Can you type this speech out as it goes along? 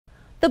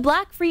The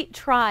Blackfeet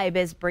Tribe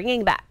is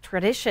bringing back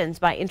traditions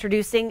by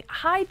introducing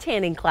hide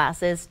tanning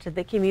classes to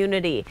the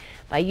community.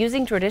 By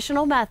using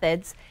traditional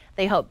methods,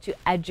 they hope to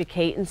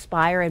educate,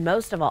 inspire, and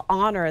most of all,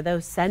 honor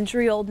those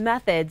century-old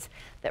methods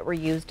that were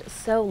used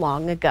so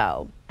long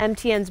ago.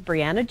 MTN's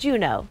Brianna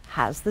Juneau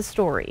has the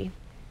story.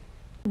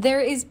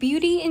 There is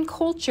beauty in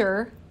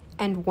culture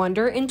and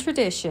wonder in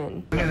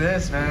tradition. Look at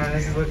this, man.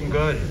 This is looking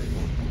good.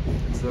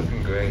 It's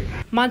looking great.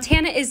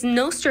 Montana is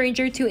no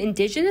stranger to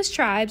indigenous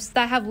tribes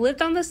that have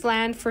lived on this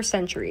land for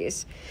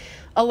centuries.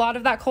 A lot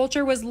of that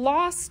culture was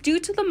lost due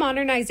to the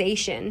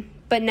modernization,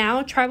 but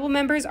now tribal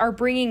members are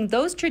bringing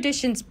those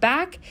traditions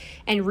back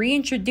and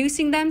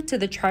reintroducing them to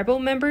the tribal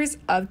members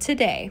of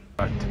today.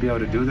 To be able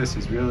to do this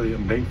is really,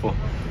 I'm thankful.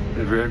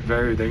 Very,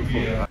 very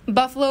thankful.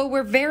 Buffalo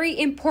were very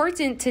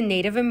important to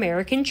Native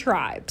American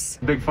tribes.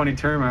 A big funny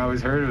term I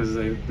always heard was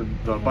the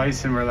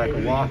bison were like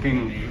a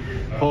walking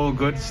whole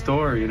goods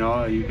store, you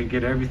know, you could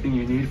get everything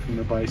you need from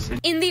the bison.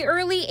 In the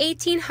early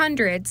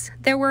 1800s,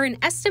 there were an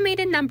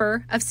estimated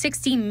number of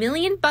 60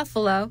 million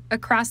buffalo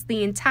across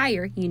the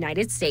entire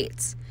United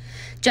States.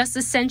 Just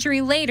a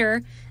century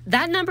later,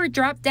 that number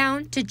dropped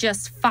down to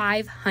just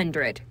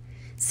 500.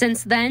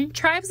 Since then,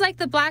 tribes like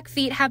the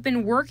Blackfeet have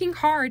been working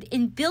hard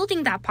in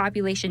building that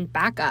population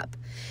back up.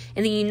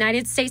 In the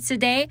United States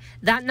today,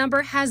 that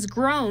number has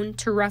grown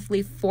to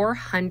roughly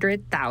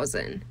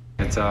 400,000.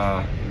 It's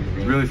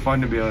really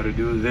fun to be able to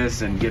do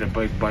this and get a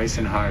big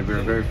bison hide.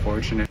 We're very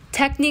fortunate.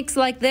 Techniques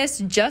like this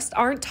just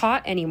aren't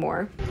taught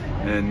anymore.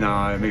 And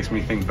it makes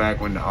me think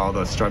back when all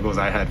the struggles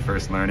I had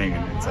first learning,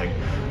 and it's like,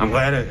 I'm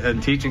glad I'm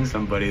teaching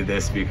somebody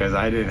this because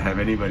I didn't have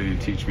anybody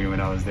to teach me when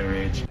I was their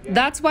age.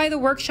 That's why the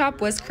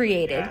workshop was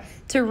created,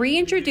 to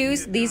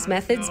reintroduce these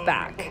methods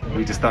back.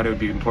 We just thought it would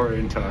be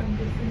important to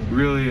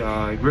really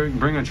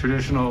bring a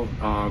traditional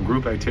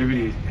group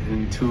activity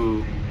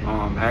into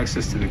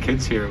access to the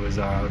kids here. It was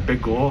a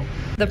big goal.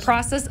 The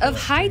process of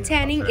hide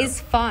tanning is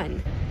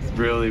fun.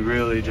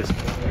 Really just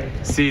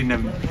seeing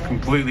them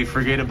completely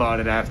forget about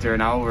it after an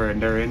hour and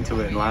they're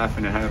into it and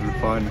laughing and having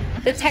fun.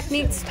 The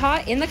techniques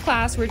taught in the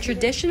class were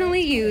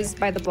traditionally used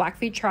by the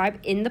Blackfeet tribe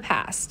in the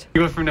past.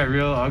 You go from that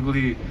real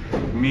ugly,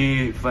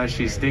 meat,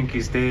 fleshy,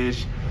 stinky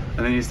stage,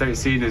 and then you start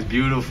seeing this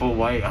beautiful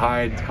white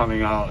hide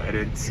coming out, and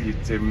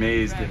it's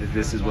amazed that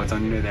this is what's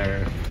under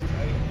there.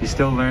 You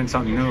still learn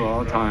something new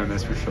all the time,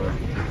 that's for sure.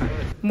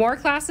 More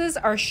classes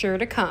are sure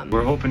to come.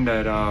 We're hoping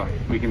that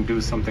we can do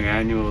something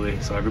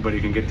annually so everybody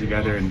can get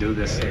together and do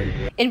this.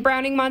 In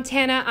Browning,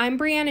 Montana, I'm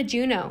Brianna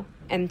Juneau,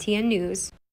 MTN News.